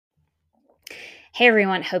Hey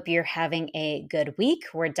everyone, hope you're having a good week.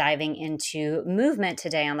 We're diving into movement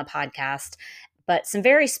today on the podcast, but some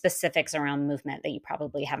very specifics around movement that you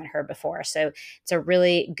probably haven't heard before. So it's a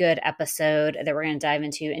really good episode that we're going to dive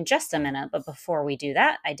into in just a minute. But before we do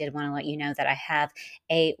that, I did want to let you know that I have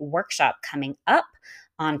a workshop coming up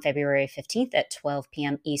on February 15th at 12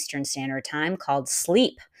 p.m. Eastern Standard Time called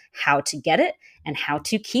Sleep: How to Get It and How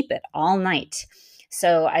to Keep It All Night.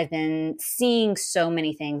 So I've been seeing so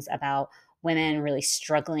many things about women really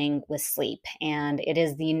struggling with sleep. And it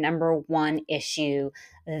is the number one issue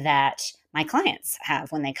that my clients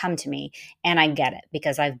have when they come to me. And I get it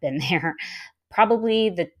because I've been there probably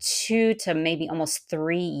the 2 to maybe almost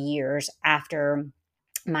 3 years after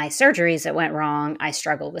my surgeries that went wrong. I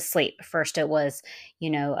struggled with sleep. First, it was,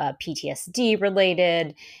 PTSD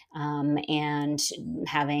related, and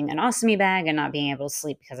having an ostomy bag and not being able to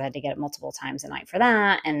sleep because I had to get it multiple times a night for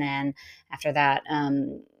that. And then after that,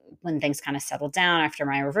 when things kind of settled down after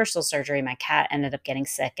my reversal surgery, my cat ended up getting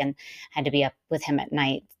sick and had to be up with him at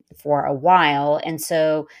night for a while. And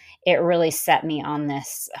so it really set me on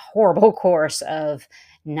this horrible course of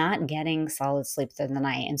not getting solid sleep through the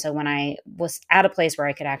night. And so when I was at a place where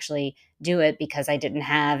I could actually do it because I didn't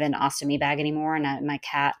have an ostomy bag anymore and my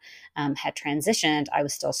cat had transitioned, I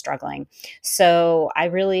was still struggling. So I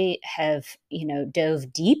really have,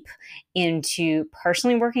 dove deep into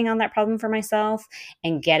personally working on that problem for myself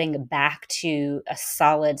and getting back to a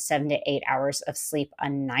solid 7 to 8 hours of sleep a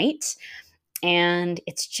night. And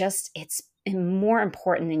it's more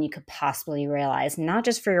important than you could possibly realize, not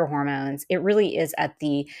just for your hormones. It really is at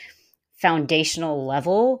the foundational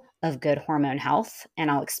level of good hormone health.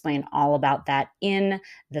 And I'll explain all about that in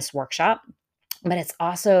this workshop. But it's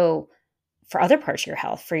also for other parts of your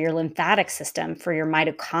health, for your lymphatic system, for your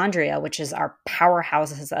mitochondria, which is our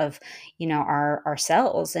powerhouses of, our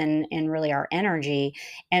cells and really our energy.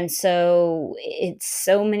 And so it's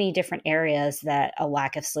so many different areas that a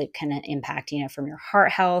lack of sleep can impact, from your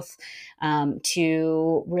heart health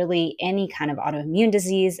to really any kind of autoimmune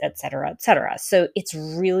disease, et cetera, et cetera. So it's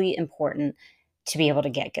really important to be able to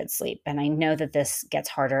get good sleep. And I know that this gets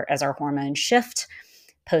harder as our hormones shift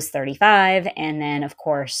post 35. And then, of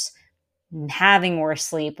course, having worse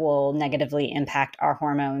sleep will negatively impact our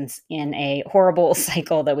hormones in a horrible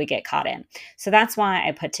cycle that we get caught in. So that's why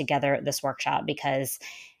I put together this workshop, because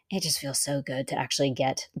it just feels so good to actually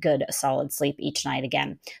get good, solid sleep each night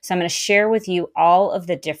again. So I'm going to share with you all of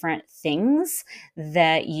the different things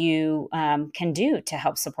that you can do to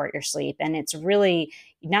help support your sleep. And it's really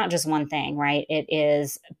not just one thing, right? It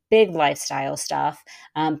is big lifestyle stuff,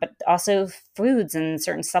 but also foods and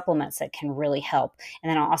certain supplements that can really help. And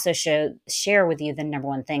then I'll also share with you the number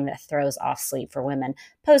one thing that throws off sleep for women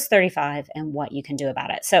post 35 and what you can do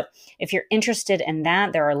about it. So if you're interested in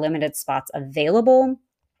that, there are limited spots available.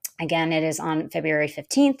 Again, it is on February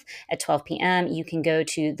 15th at 12 p.m. You can go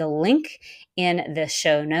to the link in the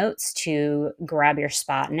show notes to grab your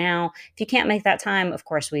spot now. If you can't make that time, of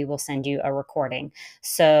course, we will send you a recording.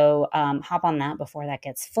 So hop on that before that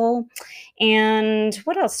gets full. And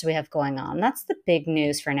what else do we have going on? That's the big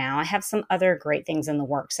news for now. I have some other great things in the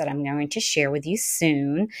works that I'm going to share with you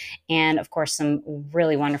soon. And of course, some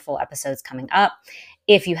really wonderful episodes coming up.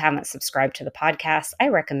 If you haven't subscribed to the podcast, I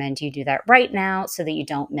recommend you do that right now so that you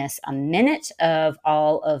don't miss a minute of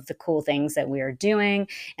all of the cool things that we are doing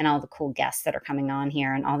and all the cool guests that are coming on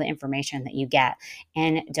here and all the information that you get.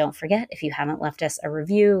 And don't forget, if you haven't left us a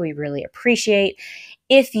review, we really appreciate.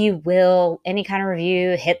 If you will, any kind of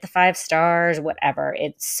review, hit the 5 stars, whatever.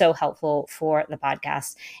 It's so helpful for the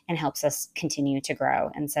podcast and helps us continue to grow.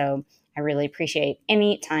 And so I really appreciate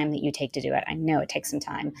any time that you take to do it. I know it takes some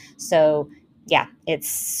time. So yeah, it's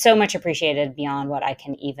so much appreciated beyond what I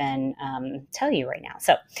can even tell you right now.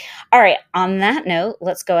 So, all right, on that note,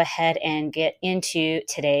 let's go ahead and get into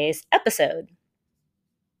today's episode.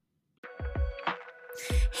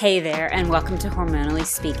 Hey there, and welcome to Hormonally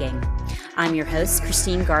Speaking. I'm your host,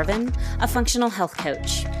 Christine Garvin, a functional health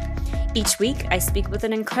coach. Each week, I speak with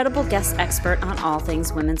an incredible guest expert on all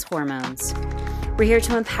things women's hormones. We're here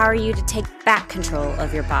to empower you to take back control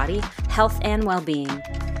of your body, health, and well-being,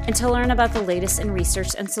 and to learn about the latest in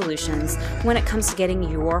research and solutions when it comes to getting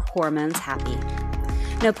your hormones happy.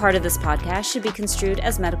 No part of this podcast should be construed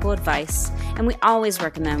as medical advice, and we always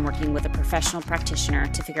recommend working with a professional practitioner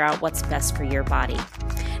to figure out what's best for your body.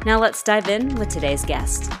 Now let's dive in with today's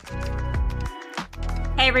guest.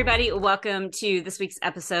 Hey everybody, welcome to this week's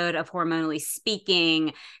episode of Hormonally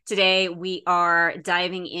Speaking. Today we are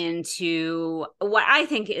diving into what I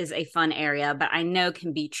think is a fun area, but I know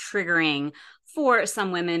can be triggering for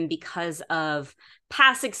some women because of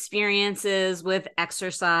past experiences with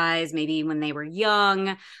exercise, maybe when they were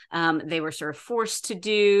young, they were sort of forced to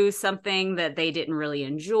do something that they didn't really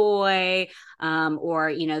enjoy,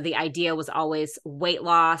 or, the idea was always weight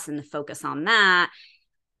loss and the focus on that.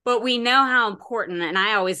 But we know how important, and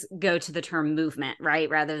I always go to the term movement, right,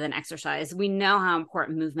 rather than exercise. We know how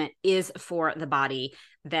important movement is for the body,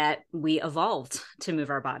 that we evolved to move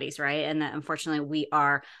our bodies, right? And that unfortunately we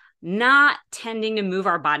are not tending to move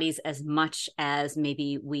our bodies as much as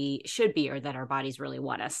maybe we should be, or that our bodies really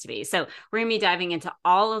want us to be. So we're going to be diving into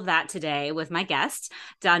all of that today with my guest.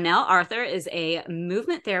 Dawnelle Arthur is a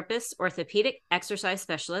movement therapist, orthopedic exercise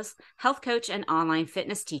specialist, health coach, and online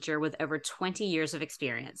fitness teacher with over 20 years of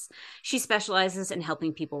experience. She specializes in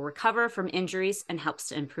helping people recover from injuries and helps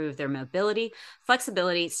to improve their mobility,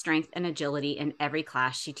 flexibility, strength, and agility in every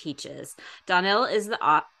class she teaches. Dawnelle is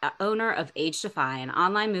the owner of Defy, an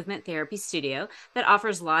online movement therapy studio that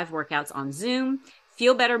offers live workouts on Zoom,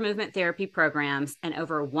 feel better movement therapy programs, and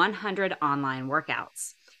over 100 online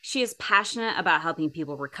workouts. She is passionate about helping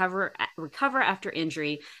people recover after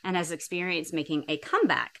injury and has experienced making a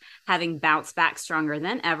comeback, having bounced back stronger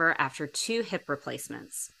than ever after 2 hip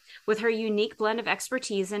replacements. With her unique blend of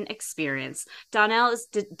expertise and experience, Dawnelle is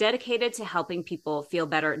dedicated to helping people feel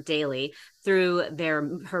better daily through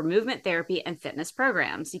her movement therapy and fitness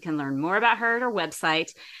programs. You can learn more about her at her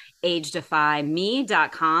website,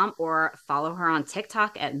 agedefyme.com, or follow her on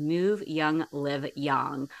TikTok at Move Young Live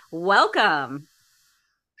Young. Welcome.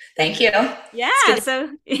 Thank you. Yeah,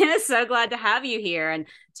 so glad to have you here and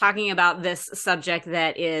talking about this subject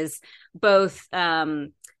that is both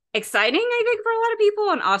exciting, I think, for a lot of people,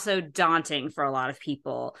 and also daunting for a lot of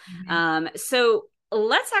people. So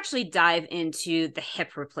let's actually dive into the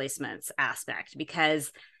hip replacements aspect,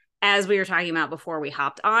 because as we were talking about before we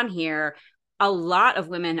hopped on here, a lot of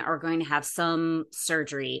women are going to have some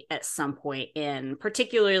surgery at some point in,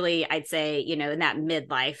 particularly, I'd say, in that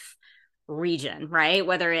midlife region, right?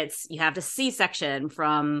 Whether it's you have a C-section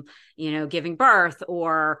from, giving birth,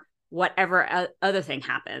 or whatever other thing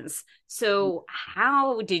happens. So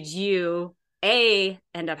how did you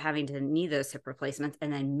end up having to need those hip replacements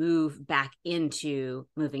and then move back into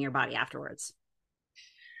moving your body afterwards?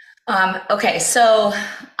 Okay, so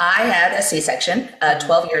I had a C-section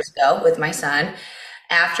 12 years ago with my son.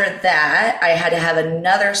 After that, I had to have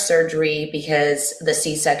another surgery because the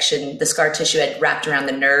C-section, the scar tissue had wrapped around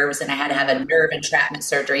the nerves, and I had to have a nerve entrapment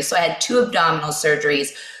surgery. So I had 2 abdominal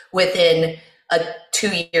surgeries within a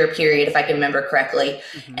 2-year period, if I can remember correctly.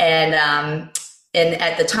 And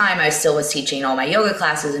at the time, I still was teaching all my yoga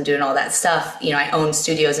classes and doing all that stuff. I owned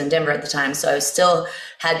studios in Denver at the time, so I still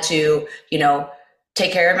had to,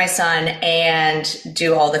 take care of my son and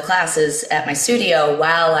do all the classes at my studio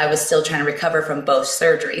while I was still trying to recover from both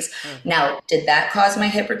surgeries. Now, did that cause my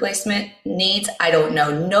hip replacement needs? I don't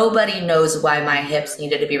know. Nobody knows why my hips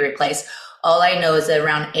needed to be replaced. All I know is that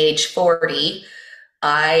around age 40,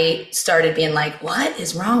 I started being like, what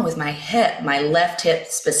is wrong with my hip? My left hip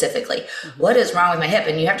specifically. What is wrong with my hip?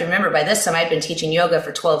 And you have to remember, by this time I'd been teaching yoga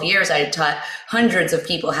for 12 years. I had taught hundreds of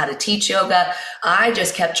people how to teach yoga. I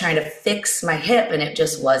just kept trying to fix my hip, and it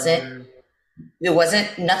just wasn't,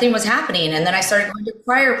 nothing was happening. And then I started going to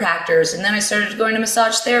chiropractors, and then I started going to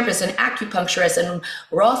massage therapists and acupuncturists and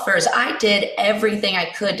rolfers. I did everything I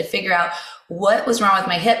could to figure out what was wrong with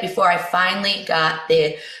my hip before I finally got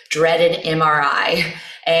the dreaded MRI.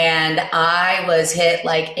 And I was hit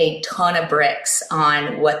like a ton of bricks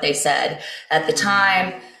on what they said. At the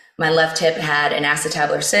time, my left hip had an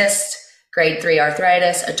acetabular cyst, grade 3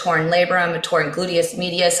 arthritis, a torn labrum, a torn gluteus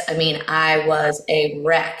medius. I mean, I was a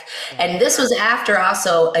wreck. And this was after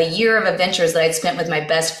also a year of adventures that I'd spent with my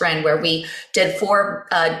best friend, where we did 4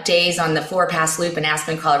 days on the 4-pass loop in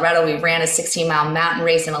Aspen, Colorado. We ran a 16-mile mountain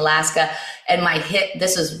race in Alaska. And my hip,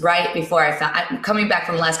 this was right before I'm coming back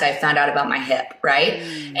from Alaska, I found out about my hip, right?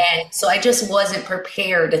 And so I just wasn't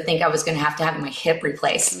prepared to think I was going to have my hip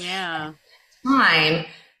replaced. Yeah. At the time,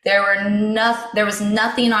 there was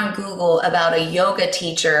nothing on Google about a yoga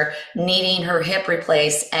teacher needing her hip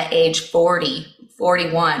replaced at age 40,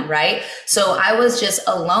 41, right? So I was just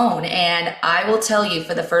alone. And I will tell you,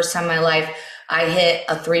 for the first time in my life, I hit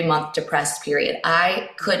a 3-month depressed period. I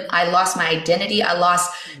lost my identity. I lost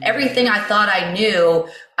everything I thought I knew.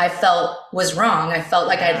 I felt was wrong. I felt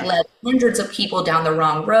like I'd led hundreds of people down the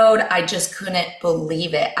wrong road. I just couldn't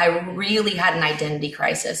believe it. I really had an identity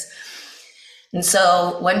crisis. And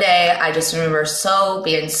so one day I just remember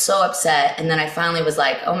being so upset. And then I finally was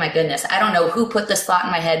like, oh my goodness, I don't know who put this thought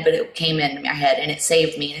in my head, but it came in my head and it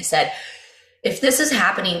saved me. And it said, if this is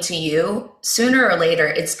happening to you, sooner or later,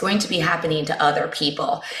 it's going to be happening to other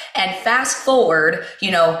people. And fast forward,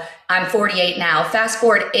 I'm 48 now. Fast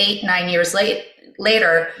forward 8, 9 years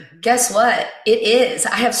later, guess what? It is.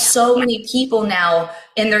 I have so many people now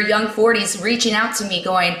in their young 40s reaching out to me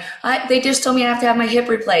going, they just told me I have to have my hip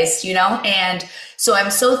replaced, you know? And so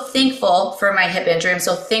I'm so thankful for my hip injury. I'm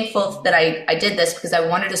so thankful that I did this because I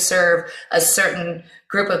wanted to serve a certain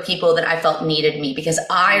group of people that I felt needed me, because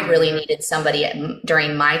I really needed somebody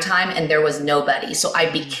during my time and there was nobody. So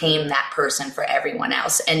I became that person for everyone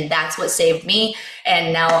else. And that's what saved me.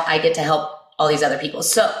 And now I get to help all these other people.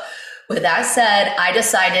 So with that said, I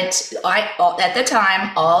decided at the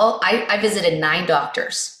time, I visited 9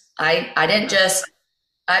 doctors. I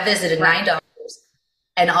visited 9 doctors,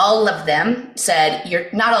 and all of them said,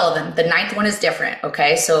 not all of them. The 9th one is different.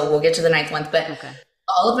 Okay. So we'll get to the 9th one, but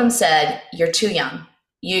all of them said, you're too young.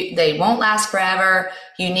 They won't last forever.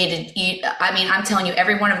 I'm telling you,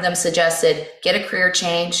 every one of them suggested get a career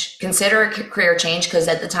change, consider a career change. Cause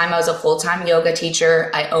at the time I was a full-time yoga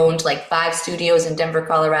teacher. I owned like 5 studios in Denver,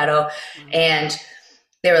 Colorado. And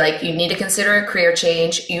they were like, you need to consider a career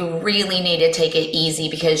change. You really need to take it easy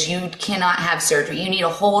because you cannot have surgery. You need to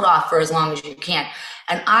hold off for as long as you can.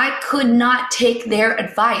 And I could not take their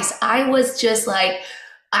advice. I was just like,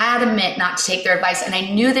 adamant not to take their advice. And I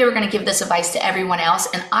knew they were going to give this advice to everyone else,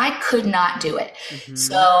 and I could not do it.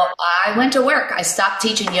 So I went to work. I stopped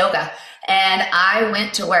teaching yoga and I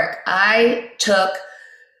went to work. I took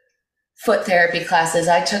foot therapy classes.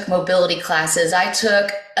 I took mobility classes. I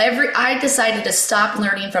decided to stop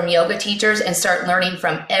learning from yoga teachers and start learning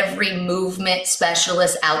from every movement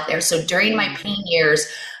specialist out there. So during my pain years,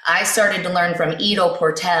 I started to learn from Ido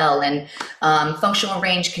Portal and functional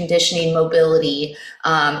range conditioning, mobility.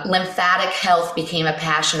 Lymphatic health became a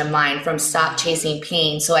passion of mine from Stop Chasing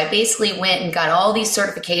Pain. So I basically went and got all these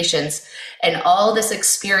certifications and all this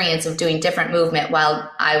experience of doing different movement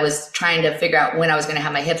while I was trying to figure out when I was going to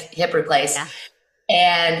have my hip replaced.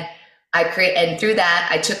 And and through that,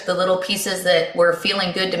 I took the little pieces that were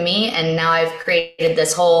feeling good to me, and now I've created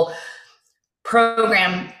this whole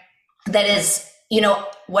program that is,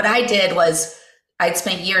 what I did was I'd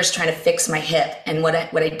spent years trying to fix my hip. And what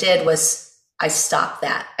I did was I stopped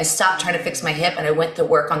that. I stopped trying to fix my hip and I went to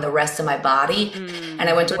work on the rest of my body. And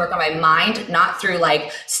I went to work on my mind, not through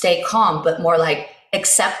like stay calm, but more like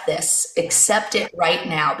accept this, accept it right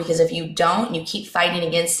now. Because if you don't, you keep fighting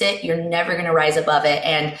against it, you're never going to rise above it.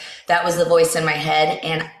 And that was the voice in my head.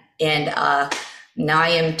 And now I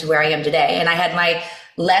am to where I am today. And I had my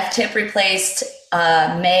left hip replaced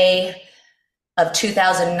May of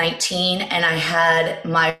 2019, and I had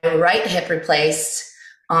my right hip replaced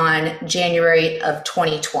on January of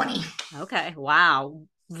 2020. Okay. Wow.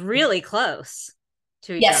 Really close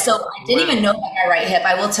to each other. So I didn't even know about my right hip.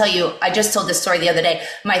 I will tell you, I just told this story the other day.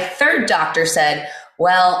 My 3rd doctor said,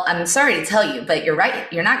 well, I'm sorry to tell you, but you're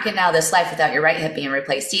not getting out of this life without your right hip being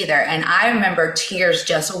replaced either. And I remember tears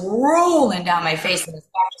just rolling down my face in this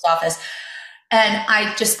doctor's office. And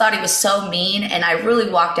I just thought he was so mean. And I really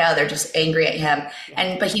walked out of there just angry at him.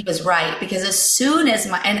 But he was right, because as soon as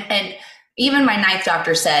and even my 9th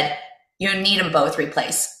doctor said, you need them both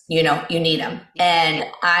replaced, you need them. And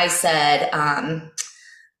I said,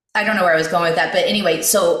 I don't know where I was going with that, but anyway,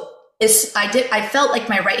 so I felt like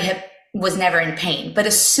my right hip was never in pain, but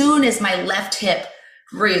as soon as my left hip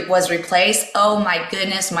was replaced, oh my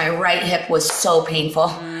goodness, my right hip was so painful.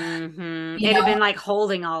 It had been like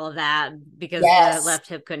holding all of that because the left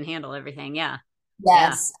hip couldn't handle everything.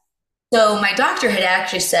 So my doctor had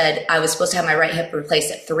actually said I was supposed to have my right hip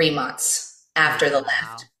replaced at 3 months after the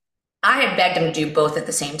left. I had begged him to do both at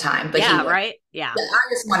the same time, but I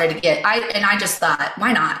just wanted to I just thought,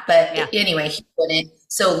 why not? But anyway, he wouldn't.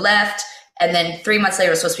 So left, and then 3 months later,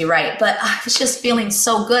 it was supposed to be right. But I was just feeling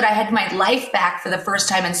so good. I had my life back for the first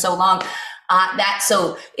time in so long.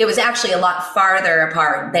 So it was actually a lot farther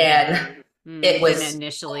apart than it was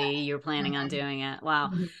initially you were planning on doing it.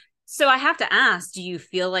 Wow. So I have to ask, do you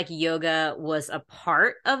feel like yoga was a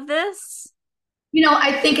part of this?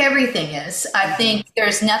 I think everything is. I think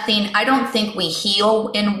there's nothing, I don't think we heal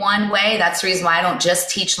in one way. That's the reason why I don't just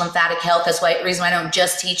teach lymphatic health. That's the reason why I don't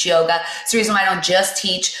just teach yoga. It's the reason why I don't just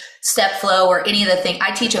teach step flow or any of the thing.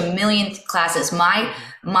 I teach 1 million classes. My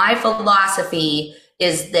philosophy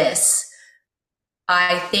is this.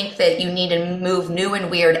 I think that you need to move new and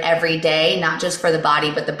weird every day, not just for the body,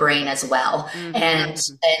 but the brain as well. And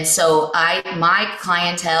so my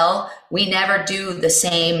clientele, we never do the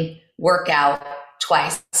same workout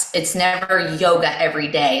twice. It's never yoga every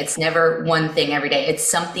day. It's never one thing every day. It's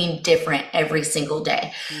something different every single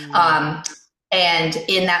day. And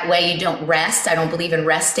in that way, you don't rest. I don't believe in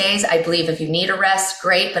rest days. I believe if you need a rest,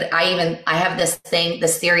 great. But I have this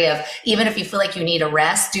theory of even if you feel like you need a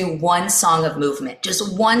rest, do one song of movement,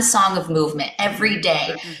 just one song of movement every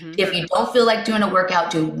day. Mm-hmm. If you don't feel like doing a workout,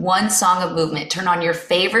 do one song of movement. Turn on your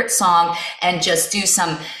favorite song and just do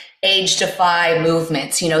some age Defy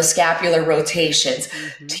movements, scapular rotations,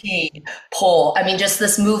 T, pull. I mean, just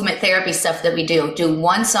this movement therapy stuff that we do. Do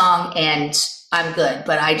one song and I'm good.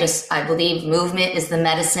 But I believe movement is the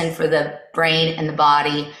medicine for the brain and the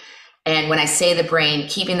body. And when I say the brain,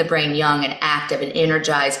 keeping the brain young and active and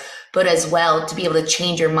energized, but as well to be able to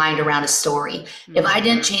change your mind around a story. Mm-hmm. If I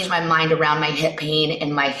didn't change my mind around my hip pain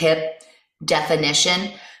and my hip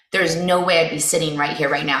definition, there's no way I'd be sitting right here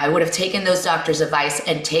right now. I would have taken those doctors' advice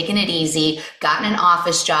and taken it easy, gotten an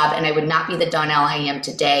office job, and I would not be the Dawnelle I am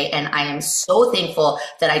today. And I am so thankful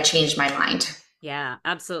that I changed my mind. Yeah,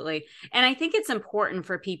 absolutely. And I think it's important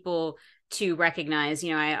for people to recognize,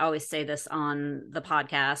 I always say this on the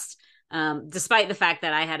podcast, despite the fact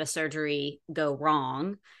that I had a surgery go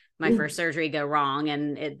wrong, my first surgery go wrong,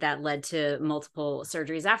 and that led to multiple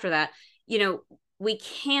surgeries after that, we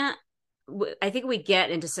can't, I think we get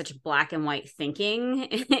into such black and white thinking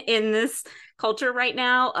in this culture right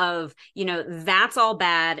now of, that's all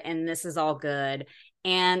bad and this is all good.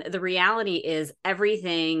 And the reality is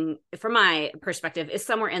everything, from my perspective, is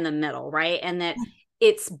somewhere in the middle, right? And that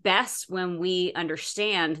it's best when we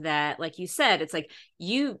understand that, like you said, it's like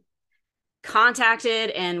you contacted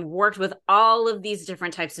and worked with all of these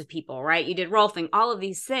different types of people, right? You did rolfing, all of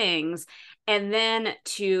these things, and then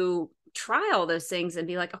to try all those things and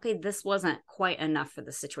be like, okay, this wasn't quite enough for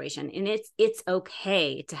the situation. And it's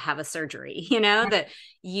okay to have a surgery, that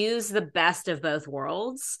use the best of both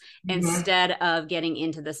worlds instead of getting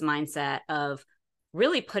into this mindset of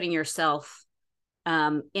really putting yourself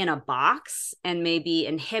in a box and maybe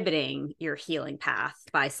inhibiting your healing path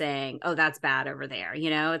by saying, oh, that's bad over there.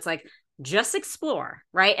 It's like, just explore,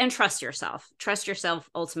 right? And trust yourself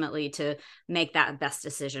ultimately to make that best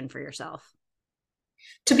decision for yourself.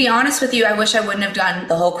 To be honest with you, I wish I wouldn't have done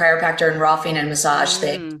the whole chiropractor and rolfing and massage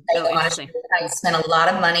thing. Honestly, I spent a lot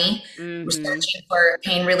of money researching for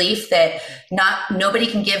pain relief that nobody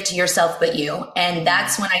can give to yourself but you. And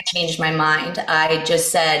that's when I changed my mind. I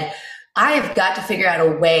just said, I have got to figure out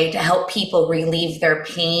a way to help people relieve their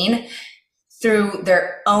pain through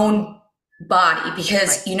their own body,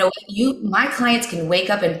 because my clients can wake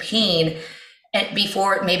up in pain and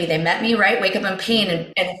before maybe they met me, right? Wake up in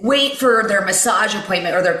pain and wait for their massage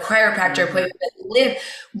appointment or their chiropractor appointment to live.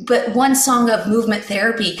 But one song of movement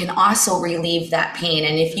therapy can also relieve that pain.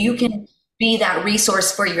 And if you can be that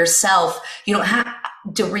resource for yourself, you don't have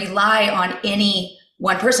to rely on any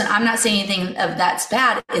one person. I'm not saying anything of that's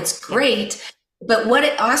bad. It's great. But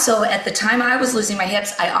at the time I was losing my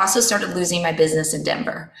hips, I also started losing my business in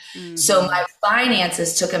Denver. Mm-hmm. So my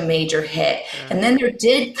finances took a major hit. And then there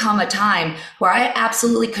did come a time where I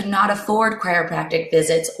absolutely could not afford chiropractic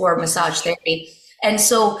visits or massage therapy. And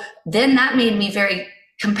so then that made me very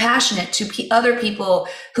compassionate to other people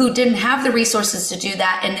who didn't have the resources to do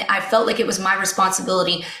that. And I felt like it was my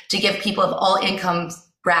responsibility to give people of all income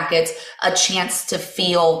brackets a chance to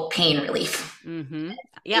feel pain relief. Mm-hmm.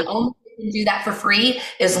 Yeah. The only way you can do that for free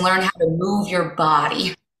is learn how to move your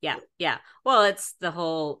body. Yeah. Yeah. Well, it's the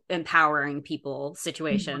whole empowering people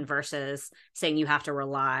situation versus saying you have to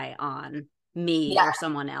rely on me or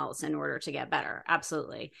someone else in order to get better.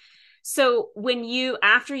 Absolutely. So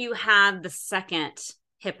after you had the second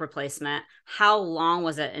hip replacement, how long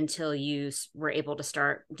was it until you were able to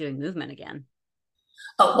start doing movement again?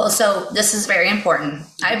 Oh, well, so this is very important.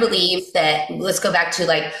 I believe that, let's go back to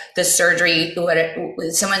like the surgery.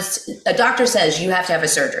 A doctor says you have to have a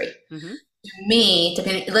surgery. Mm-hmm. To me,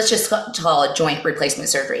 let's just call it joint replacement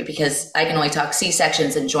surgery, because I can only talk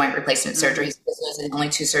C-sections and joint replacement surgeries, because those are the only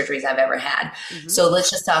two surgeries I've ever had. Mm-hmm. So let's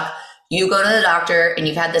just talk. You go to the doctor and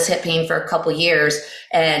you've had this hip pain for a couple years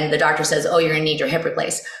and the doctor says, oh, you're going to need your hip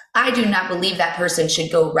replaced. I do not believe that person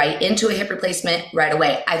should go right into a hip replacement right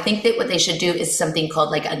away. I think that what they should do is something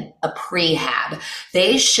called like a prehab.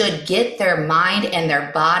 They should get their mind and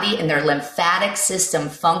their body and their lymphatic system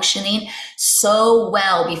functioning so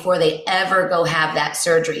well before they ever go have that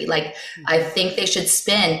surgery. Like, I think they should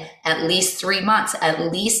spend at least 3 months,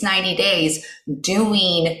 at least 90 days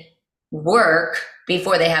doing work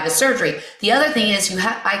before they have a surgery. The other thing is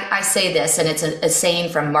I say this, and it's a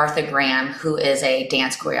saying from Martha Graham, who is a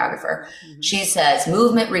dance choreographer. Mm-hmm. She says,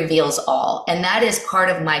 movement reveals all. And that is part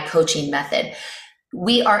of my coaching method.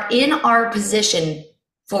 We are in our position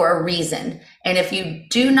for a reason. And if you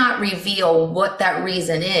do not reveal what that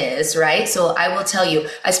reason is, right? So I will tell you,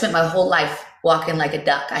 I spent my whole life walking like a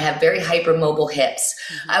duck. I have very hypermobile hips.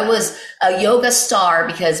 Mm-hmm. I was a yoga star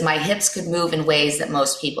because my hips could move in ways that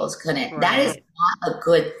most people couldn't. Right. That is not a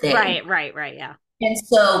good thing. Right. Yeah. And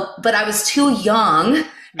so, but I was too young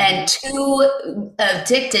and Mm-hmm. too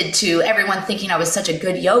addicted to everyone thinking I was such a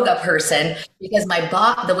good yoga person because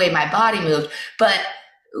the way my body moved. But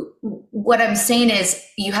what I'm saying is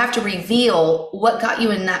you have to reveal what got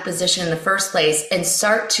you in that position in the first place and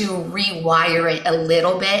start to rewire it a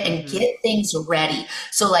little bit and get things ready.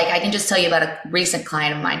 So like, I can just tell you about a recent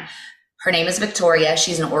client of mine. Her name is Victoria.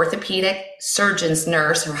 She's an orthopedic surgeon's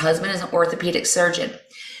nurse. Her husband is an orthopedic surgeon.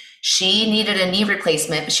 She needed a knee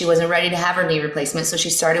replacement, but she wasn't ready to have her knee replacement. So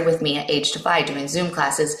she started with me at age Defy doing Zoom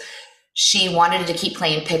classes. She wanted to keep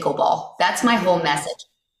playing pickleball. That's my whole message.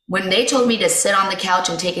 When they told me to sit on the couch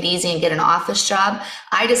and take it easy and get an office job,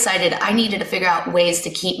 I decided I needed to figure out ways to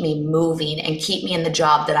keep me moving and keep me in the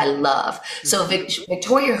job that I love. So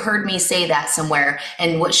Victoria heard me say that somewhere,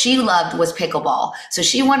 and what she loved was pickleball. So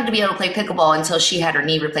she wanted to be able to play pickleball until she had her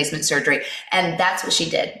knee replacement surgery. And that's what she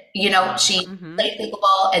did. You know, she played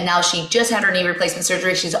pickleball, and now she just had her knee replacement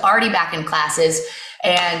surgery. She's already back in classes,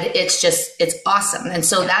 and it's awesome. And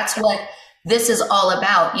so that's what this is all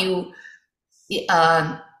about. You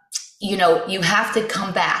have to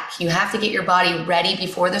come back. You have to get your body ready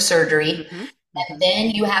before the surgery. And then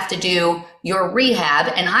you have to do your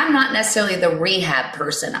rehab. And I'm not necessarily the rehab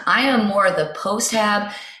person. I am more the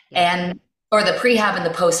post-hab or the prehab and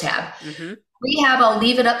the post-hab. Rehab, I'll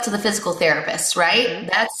leave it up to the physical therapist, right?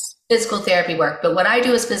 That's physical therapy work. But what I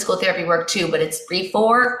do is physical therapy work too, but it's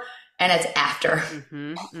before and it's after.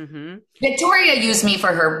 Victoria used me for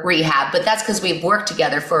her rehab, but that's because we've worked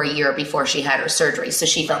together for a year before she had her surgery. So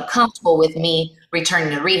she felt comfortable with me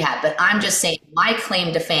returning to rehab. But I'm just saying my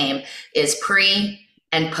claim to fame is pre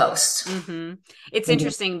and post. It's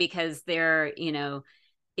interesting because there,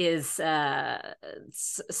 is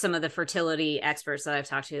some of the fertility experts that I've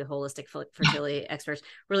talked to, holistic fertility experts,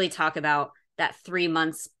 really talk about that 3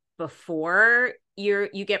 months before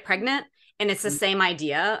you get pregnant. And it's the same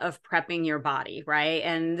idea of prepping your body, right?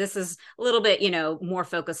 And this is a little bit, more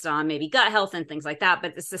focused on maybe gut health and things like that.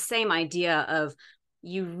 But it's the same idea of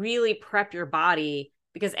you really prep your body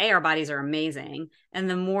because our bodies are amazing. And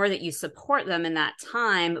the more that you support them in that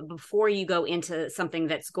time before you go into something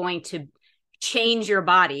that's going to change your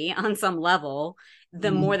body on some level,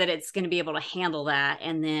 the more that it's going to be able to handle that.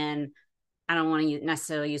 And then I don't want to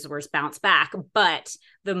necessarily use the words bounce back, but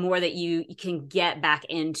the more that you can get back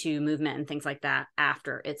into movement and things like that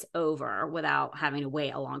after it's over without having to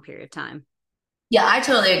wait a long period of time. Yeah, I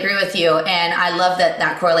totally agree with you. And I love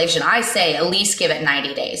that correlation. I say at least give it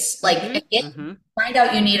 90 days. Like find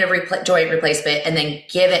out you need a joint replacement and then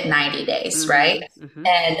give it 90 days, right?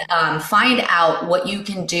 And find out what you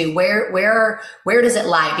can do. Where does it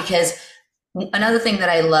lie? Because another thing that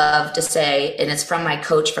I love to say, and it's from my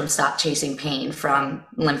coach from Stop Chasing Pain from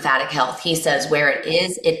Lymphatic Health. He says, where it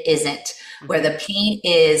is, it isn't. Where the pain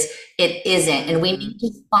is, it isn't. And we need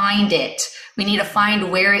to find it. We need to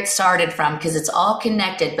find where it started from because it's all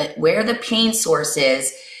connected. But where the pain source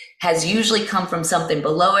is has usually come from something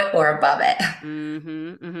below it or above it.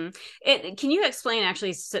 Can you explain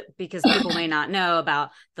actually, because people may not know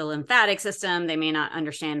about the lymphatic system, they may not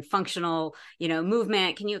understand functional,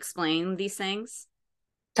 movement. Can you explain these things?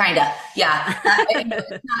 Kinda, yeah.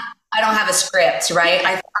 I don't have a script, right?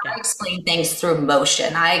 I explain things through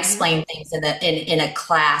motion. I explain things in a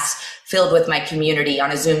class filled with my community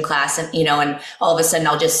on a Zoom class, and and all of a sudden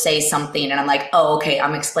I'll just say something, and I'm like, oh, okay,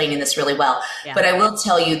 I'm explaining this really well. Yeah. But I will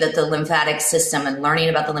tell you that the lymphatic system and learning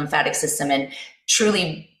about the lymphatic system and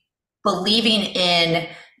truly believing in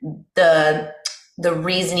the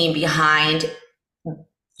reasoning behind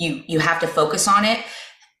you have to focus on it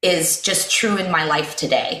is just true in my life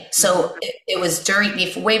today. So it was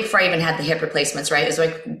way before I even had the hip replacements, right? It was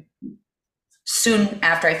like soon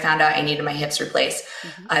after I found out I needed my hips replaced,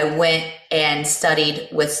 I went and studied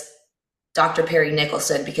with Dr. Perry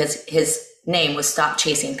Nicholson because his name was Stop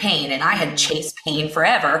Chasing Pain. And I had chased pain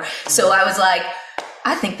forever. So I was like,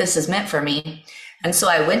 I think this is meant for me. And so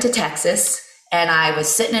I went to Texas and I was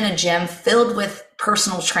sitting in a gym filled with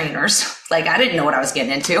personal trainers. Like I didn't know what I was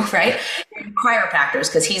getting into, right? Chiropractors,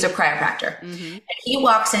 because he's a chiropractor. And he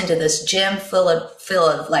walks into this gym full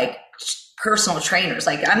of like personal trainers.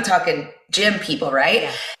 Like I'm talking gym people, right?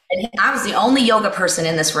 Yeah. And I was the only yoga person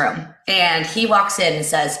in this room. And he walks in and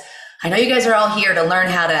says, I know you guys are all here to learn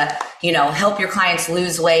how to, help your clients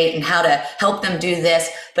lose weight and how to help them do this.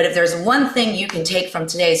 But if there's one thing you can take from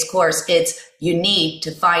today's course, it's you need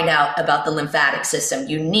to find out about the lymphatic system.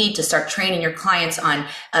 You need to start training your clients on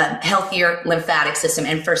a healthier lymphatic system.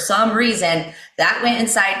 And for some reason, that went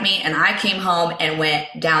inside me and I came home and went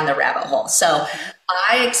down the rabbit hole. So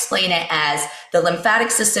I explain it as the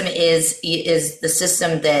lymphatic system is the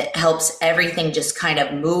system that helps everything just kind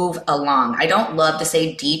of move along. I don't love to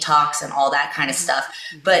say detox and all that kind of stuff,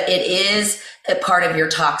 but it is a part of your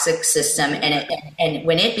toxic system. And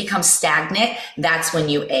when it becomes stagnant, that's when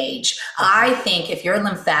you age. I think if your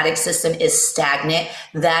lymphatic system is stagnant,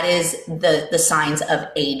 that is the signs of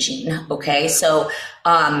aging. Okay. So,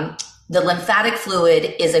 the lymphatic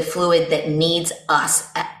fluid is a fluid that needs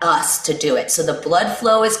us to do it. So the blood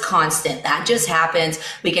flow is constant. That just happens.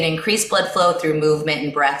 We can increase blood flow through movement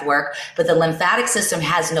and breath work, but the lymphatic system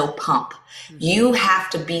has no pump. You have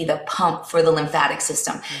to be the pump for the lymphatic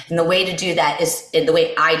system. And the way to do that is the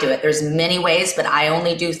way I do it. There's many ways, but I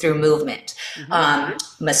only do through movement.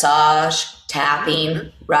 Massage,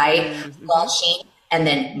 tapping, right? Flushing, and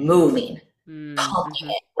then moving, pumping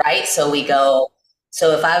it, right?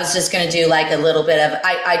 So if I was just going to do like a little bit of,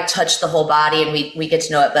 I touch the whole body and we get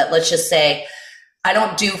to know it, but let's just say I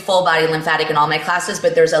don't do full body lymphatic in all my classes,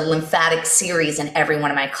 but there's a lymphatic series in every one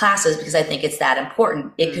of my classes because I think it's that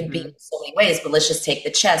important. It could be in so many ways, but let's just take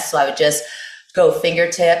the chest. So I would just go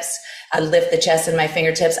fingertips. I lift the chest in my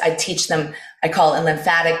fingertips. I teach them, I call it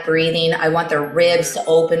lymphatic breathing. I want their ribs to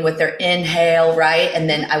open with their inhale, right? And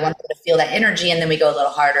then I want them to feel that energy. And then we go a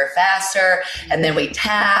little harder, faster. And then we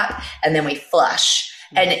tap and then we flush.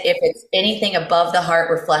 And if it's anything above the heart,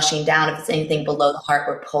 we're flushing down. If it's anything below the heart,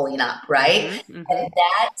 we're pulling up, right? And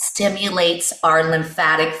that stimulates our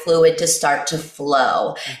lymphatic fluid to start to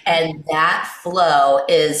flow. And that flow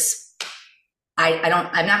is,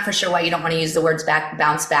 I'm not for sure why you don't want to use the words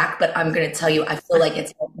bounce back, but I'm going to tell you, I feel like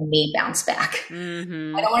it's helping me bounce back. I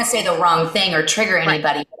don't want to say the wrong thing or trigger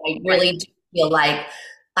anybody, but I really do feel like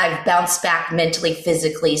I've bounced back mentally,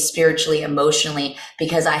 physically, spiritually, emotionally,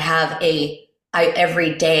 because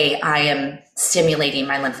every day I am stimulating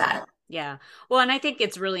my lymphatic. Yeah. Well, and I think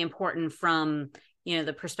it's really important from,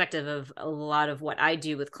 the perspective of a lot of what I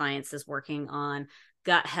do with clients is working on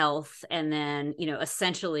gut health and then,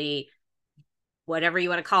 essentially whatever you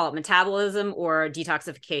want to call it, metabolism or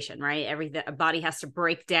detoxification, right? The body has to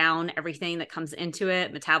break down everything that comes into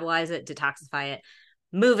it, metabolize it, detoxify it,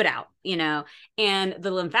 move it out, and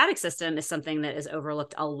the lymphatic system is something that is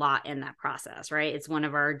overlooked a lot in that process, right? It's one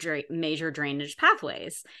of our major drainage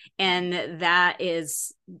pathways. And that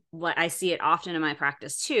is what I see it often in my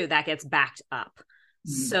practice too, that gets backed up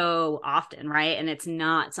so often, right? And it's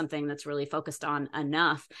not something that's really focused on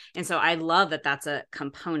enough. And so I love that that's a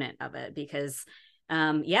component of it because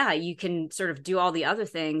you can sort of do all the other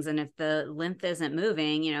things. And if the lymph isn't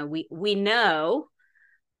moving, we know,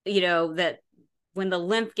 that when the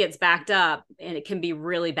lymph gets backed up, and it can be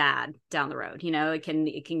really bad down the road, it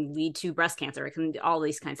can lead to breast cancer. It can all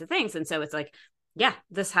these kinds of things. And so it's like,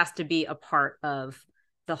 this has to be a part of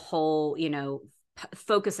the whole,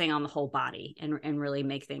 focusing on the whole body and really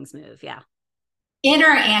make things move. Yeah.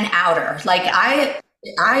 Inner and outer. Like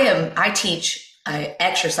I teach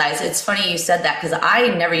exercise. It's funny you said that because I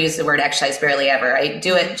never use the word exercise barely ever. I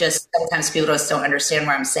do it just sometimes people just don't understand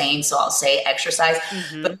what I'm saying. So I'll say exercise,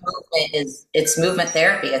 but it's movement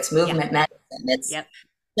therapy. It's movement medicine. It's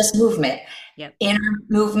just movement. Inner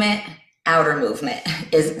movement, outer movement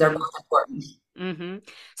they're both important.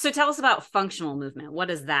 So tell us about functional movement.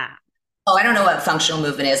 What is that? Oh, I don't know what functional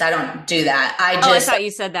movement is. I don't do that. I thought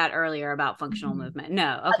you said that earlier about functional movement.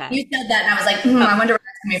 No. Okay. You said that and I was like, I wonder where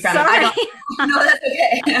that's coming from. Sorry. No, that's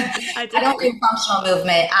okay. I don't do functional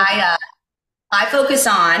movement. Okay. I focus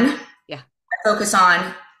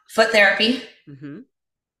on foot therapy,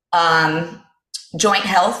 joint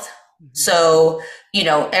health. So,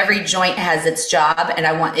 every joint has its job and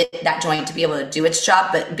I want that joint to be able to do its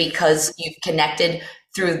job, but because you've connected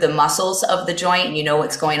through the muscles of the joint and you know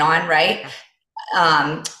what's going on, right?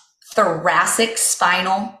 Thoracic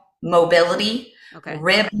spinal mobility,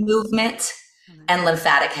 rib movement, and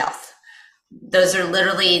lymphatic health. Those are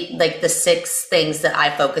literally like the 6 things that I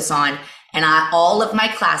focus on. And all of my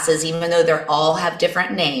classes, even though they all have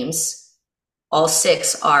different names, all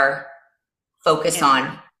 6 are focused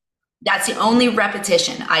on. That's the only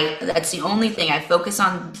repetition. That's the only thing I focus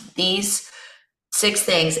on. These 6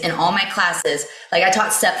 things in all my classes. Like I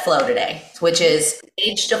taught step flow today, which is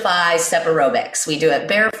age defy step aerobics. We do it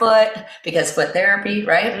barefoot because foot therapy,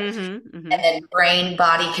 right? And then brain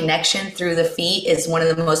body connection through the feet is one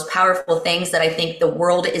of the most powerful things that I think the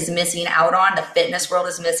world is missing out on. The fitness world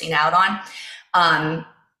is missing out on.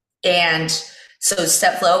 And so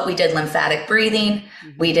step flow, we did lymphatic breathing.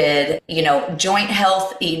 We did, joint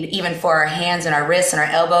health, even for our hands and our wrists and our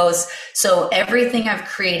elbows. So everything I've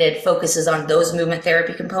created focuses on those movement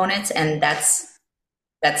therapy components. And that's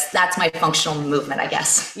my functional movement, I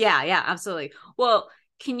guess. Yeah, absolutely. Well,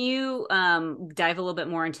 can you dive a little bit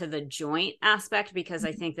more into the joint aspect? Because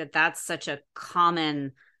I think that that's such a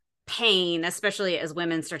common pain, especially as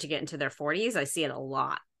women start to get into their 40s. I see it a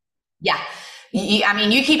lot. Yeah. I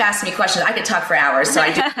mean, you keep asking me questions. I could talk for hours. So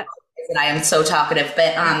I do, and I am so talkative,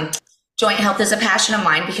 but joint health is a passion of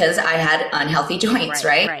mine because I had unhealthy joints,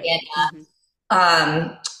 right?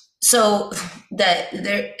 And so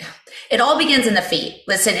it all begins in the feet.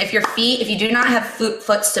 Listen, if you do not have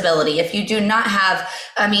foot stability, if you do not have,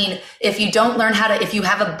 if you don't learn if you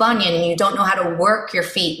have a bunion and you don't know how to work your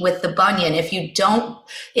feet with the bunion,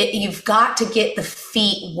 you've got to get the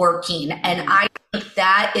feet working. And I think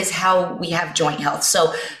that is how we have joint health.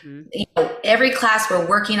 So, every class we're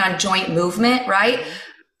working on joint movement, right?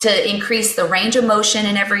 To increase the range of motion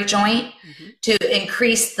in every joint, to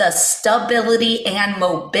increase the stability and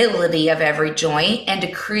mobility of every joint, and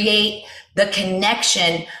to create the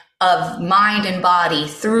connection of mind and body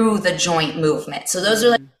through the joint movement. So those are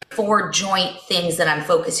like 4 joint things that I'm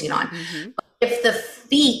focusing on. But if the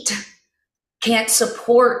feet can't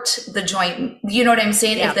support the joint, you know what I'm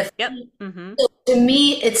saying? If the feet, so to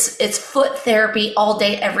me, it's foot therapy all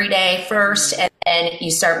day, every day first, and then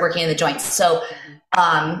you start working in the joints. So,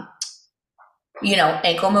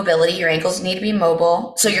 ankle mobility, your ankles need to be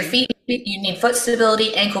mobile. So your feet, you need foot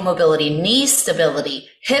stability, ankle mobility, knee stability,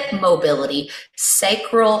 hip mobility,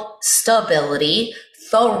 sacral stability,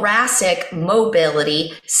 thoracic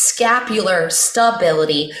mobility, scapular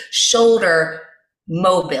stability, shoulder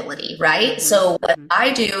mobility, right? So what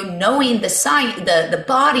I do, knowing the science, the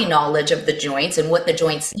body knowledge of the joints and what the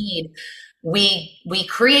joints need, we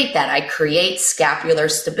create that. I create scapular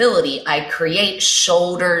stability. I create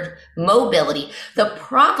shoulder mobility. The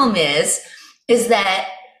problem is that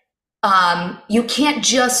you can't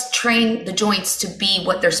just train the joints to be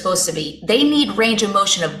what they're supposed to be. They need range of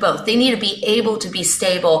motion of both. They need to be able to be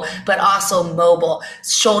stable, but also mobile. The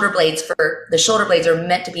shoulder blades are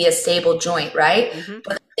meant to be a stable joint, right?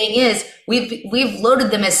 But the thing is, we've loaded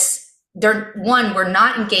them as we're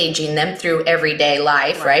not engaging them through everyday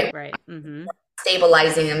life, right? Right.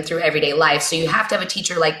 Stabilizing them through everyday life. So you have to have a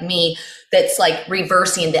teacher like me that's like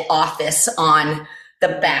reversing the office on the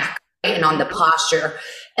back, right? And on the posture.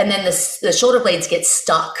 And then the shoulder blades get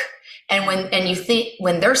stuck. And when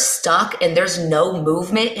they're stuck and there's no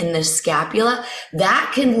movement in the scapula,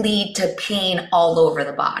 that can lead to pain all over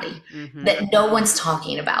the body that no one's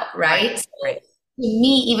talking about, right? So, to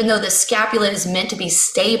me, even though the scapula is meant to be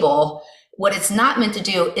stable, what it's not meant to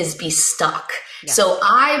do is be stuck. Yeah. So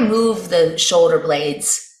I move the shoulder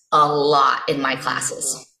blades a lot in my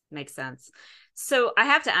classes. Makes sense. So I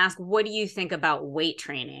have to ask, what do you think about weight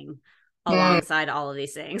training alongside all of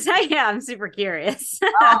these things? Yeah, I'm super curious.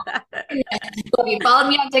 If you followed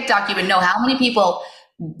me on TikTok, you would know how many people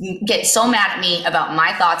get so mad at me about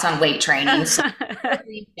my thoughts on weight training. So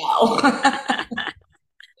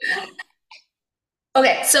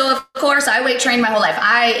Okay, so of course I weight trained my whole life.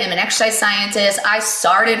 I am an exercise scientist. I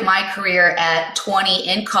started my career at 20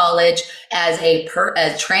 in college as a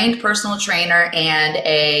trained personal trainer and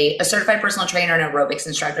a certified personal trainer and aerobics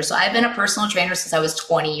instructor. So I've been a personal trainer since I was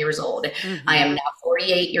 20 years old. I am now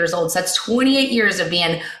 48 years old. So that's 28 years of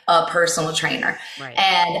being a personal trainer. Right.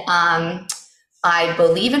 And I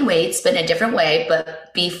believe in weights, but in a different way.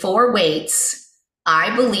 But before weights,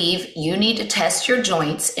 I believe you need to test your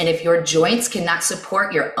joints. And if your joints cannot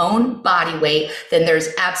support your own body weight, then there's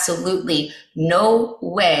absolutely no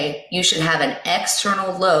way you should have an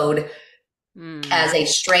external load as a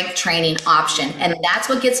strength training option. And that's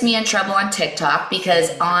what gets me in trouble on TikTok,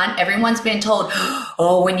 because everyone's been told,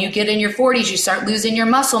 oh, when you get in your 40s, you start losing your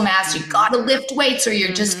muscle mass. You got to lift weights or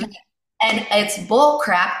you're just gonna. And it's bull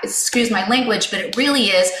crap, excuse my language, but it really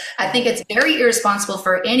is. I think it's very irresponsible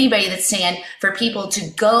for anybody that's saying for people to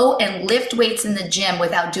go and lift weights in the gym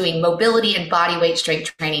without doing mobility and body weight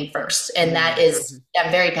strength training first. And that is,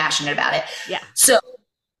 I'm very passionate about it. Yeah. So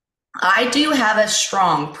I do have a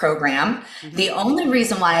strong program. The only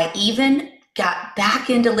reason why I even got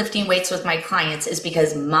back into lifting weights with my clients is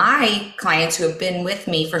because my clients who have been with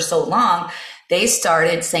me for so long, they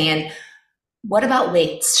started saying, what about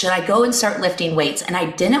weights? Should I go and start lifting weights? And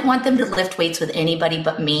I didn't want them to lift weights with anybody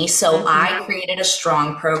but me. So I created a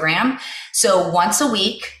strong program. So once a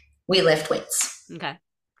week, we lift weights. Okay.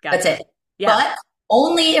 That's it. Yeah. But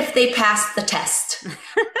only if they pass the test.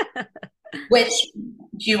 Which,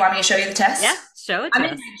 do you want me to show you the test? Yeah, show it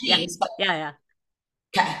to us. Jeans, yeah.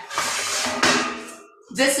 Okay.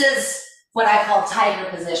 This is what I call tiger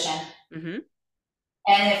position. Mm-hmm.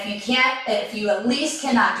 And if you at least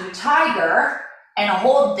cannot do tiger and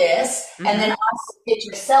hold this, mm-hmm. and then also get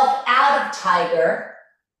yourself out of tiger,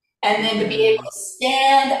 and then to be able to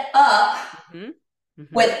stand up mm-hmm.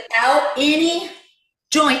 Mm-hmm. without any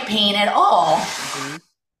joint pain at all,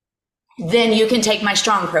 mm-hmm. then you can take my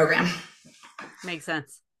strong program. Makes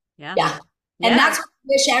sense. Yeah. And that's what I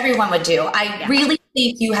wish everyone would do. I really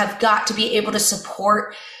think you have got to be able to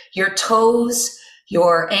support your toes,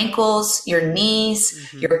 your ankles, your knees,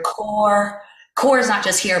 mm-hmm. your core. Core is not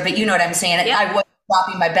just here, but you know what I'm saying. Yeah. I wasn't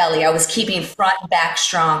dropping my belly. I was keeping front and back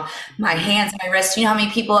strong. My hands, my wrists. You know how many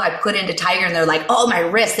people I put into tiger and they're like, oh, my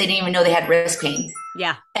wrist. They didn't even know they had wrist pain.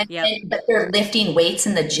 Yeah. But they're lifting weights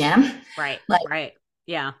in the gym. Right. Right.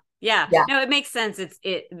 Yeah. No, it makes sense.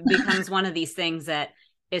 It becomes one of these things that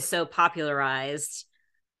is so popularized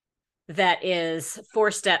that is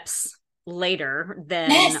 4 steps later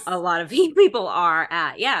than a lot of people are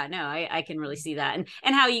at. Yeah, no, I can really see that.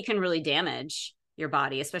 And how you can really damage your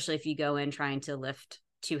body, especially if you go in trying to lift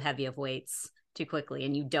too heavy of weights too quickly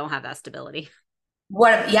and you don't have that stability.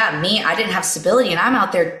 I didn't have stability, and I'm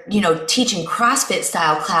out there, teaching CrossFit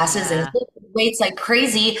style classes and lifting weights like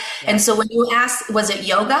crazy. Yeah. And so when you ask, was it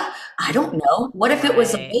yoga? I don't know. What if it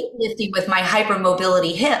was weightlifting with my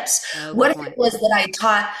hypermobility hips? What if it was that I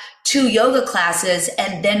taught 2 yoga classes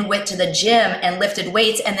and then went to the gym and lifted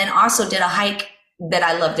weights and then also did a hike that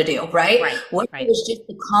I love to do, right? What if it was just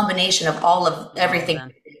the combination of all of everything?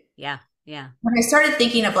 Yeah. When I started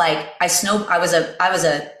thinking of I was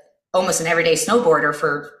a almost an everyday snowboarder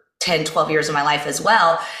for 10, 12 years of my life as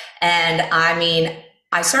well. And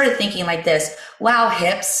I started thinking like this, wow,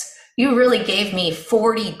 hips, you really gave me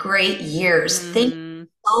 40 great years. Thank you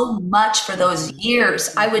so much for those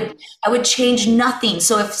years. I would change nothing.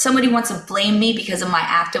 So if somebody wants to blame me because of my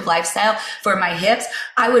active lifestyle for my hips,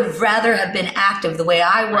 I would rather have been active the way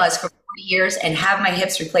I was for 40 years and have my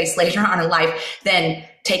hips replaced later on in life than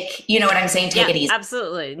take it easy.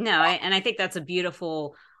 Absolutely. No, and I think that's a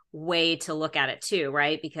beautiful way to look at it too,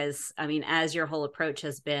 right? Because as your whole approach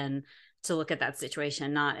has been to look at that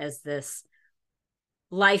situation not as this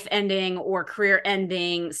life ending or career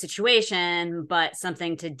ending situation, but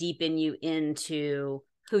something to deepen you into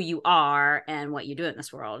who you are and what you do in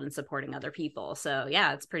this world and supporting other people. So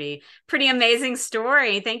yeah, it's pretty amazing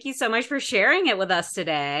story. Thank you so much for sharing it with us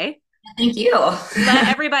today. Thank you. Let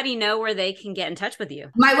everybody know where they can get in touch with you.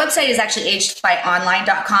 My website is actually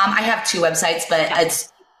agedbyonline.com. I have 2 websites, but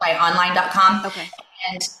it's byonline.com. Okay.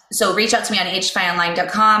 And so reach out to me on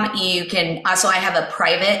agedbyonline.com. You can also, I have a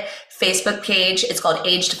private Facebook page. It's called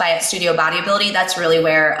Age Defy at Studio Bodybuilding. That's really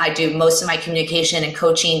where I do most of my communication and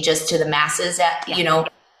coaching just to the masses And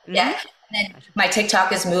then my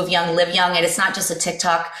TikTok is Move Young, Live Young. And it's not just a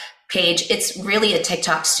TikTok page. It's really a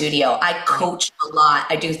TikTok studio. I coach a lot.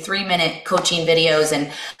 I do 3-minute coaching videos.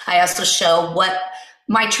 And I also show what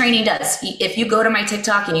my training does. If you go to my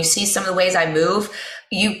TikTok and you see some of the ways I move,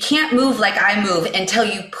 you can't move like I move until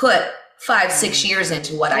you put 5-6 years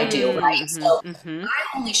into what I do, right? So I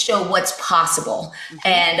only show what's possible.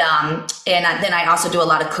 And then I also do a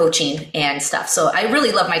lot of coaching and stuff. So I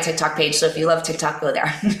really love my TikTok page. So if you love TikTok, go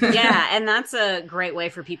there. Yeah. And that's a great way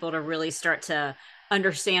for people to really start to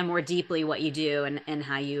understand more deeply what you do and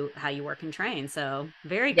how you work and train. So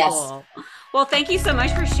very cool. Well, thank you so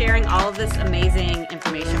much for sharing all of this amazing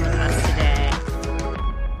information with us today.